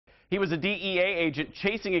He was a DEA agent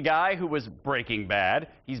chasing a guy who was Breaking Bad.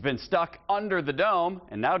 He's been stuck under the dome,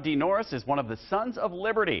 and now Dean Norris is one of the Sons of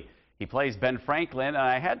Liberty. He plays Ben Franklin, and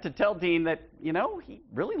I had to tell Dean that, you know, he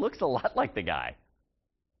really looks a lot like the guy.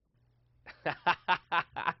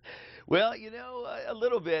 Well, you know, a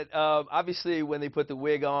little bit. Obviously, when they put the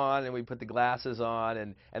wig on and we put the glasses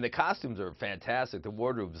on, and the costumes are fantastic. The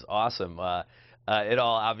wardrobe is awesome. It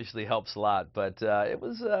all obviously helps a lot. But it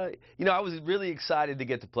was, you know, I was really excited to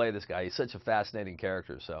get to play this guy. He's such a fascinating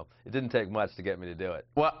character, so it didn't take much to get me to do it.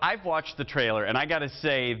 Well, I've watched the trailer, and I got to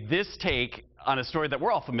say, this take on a story that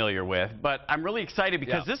we're all familiar with, but I'm really excited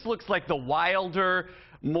because this looks like the wilder,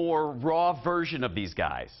 more raw version of these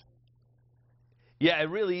guys. Yeah,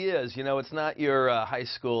 it really is. You know, it's not your high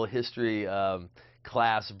school history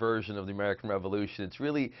class version of the American Revolution. It's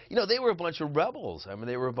really, you know, they were a bunch of rebels. I mean,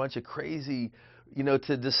 they were a bunch of crazy, you know,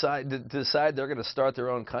 to decide they're going to start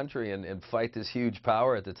their own country and fight this huge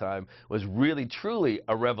power at the time was really, truly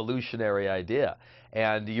a revolutionary idea.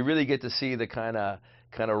 And you really get to see the kind of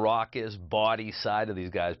raucous, bawdy side of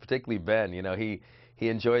these guys, particularly Ben. You know, he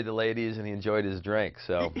enjoyed the ladies and he enjoyed his drink.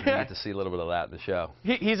 So you get to see a little bit of that in the show.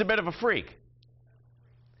 He's a bit of a freak.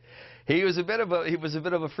 He was a bit of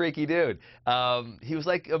a freaky dude. He was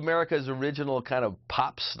like America's original kind of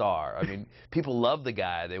pop star. I mean, people loved the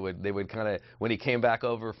guy. They would kind of, when he came back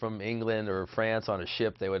over from England or France on a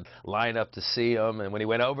ship, they would line up to see him. And when he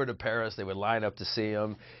went over to Paris, they would line up to see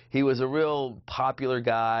him. He was a real popular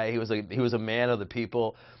guy. He was a man of the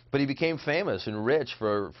people. But he became famous and rich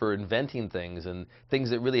for inventing things and things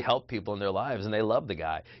that really helped people in their lives, and they loved the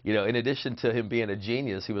guy. You know, in addition to him being a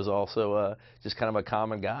genius, he was also just kind of a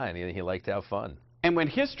common guy, and he liked to have fun. And when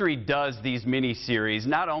history does these mini-series,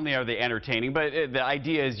 not only are they entertaining, but the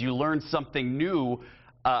idea is you learn something new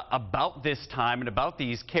about this time and about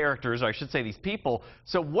these characters, or I should say these people.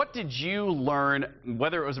 So what did you learn,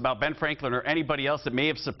 whether it was about Ben Franklin or anybody else that may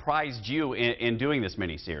have surprised you in doing this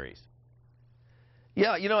mini-series?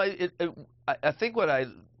 Yeah, you know, I think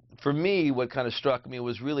for me, what kind of struck me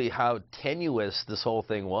was really how tenuous this whole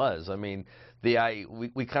thing was. I mean,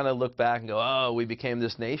 we kind of look back and go, oh, we became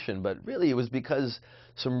this nation, but really it was because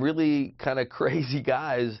some really kind of crazy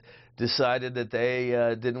guys decided that they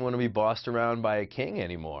didn't want to be bossed around by a king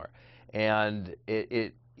anymore. And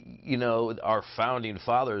you know, our founding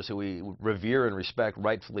fathers, who we revere and respect,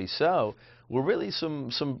 rightfully so, were really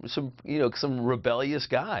some rebellious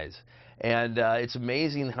guys. And it's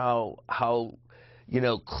amazing how you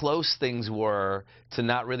know, close things were to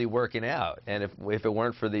not really working out. And if it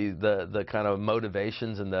weren't for the kind of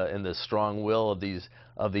motivations and the strong will of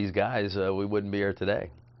these guys, we wouldn't be here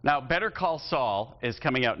today. Now, Better Call Saul is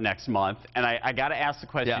coming out next month, and I got to ask the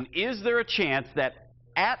question: is there a chance that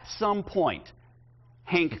at some point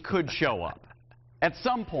Hank could show up? At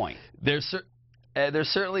some point. There's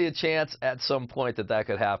certainly a chance at some point that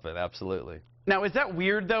could happen. Absolutely. Now, is that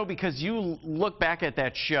weird, though, because you look back at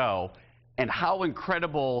that show and how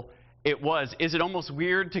incredible it was? Is it almost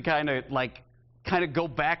weird to kind of go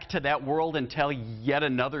back to that world and tell yet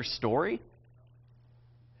another story?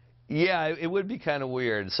 Yeah, it would be kind of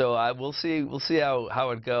weird. So we'll see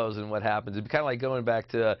how it goes and what happens. It'd be kind of like going back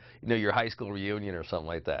to, you know, your high school reunion or something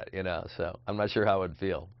like that, you know. So I'm not sure how it'd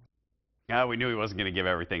feel. Yeah, we knew he wasn't going to give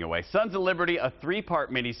everything away. Sons of Liberty, a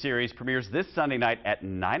 3-part miniseries, premieres this Sunday night at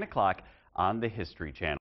 9 o'clock on the History Channel.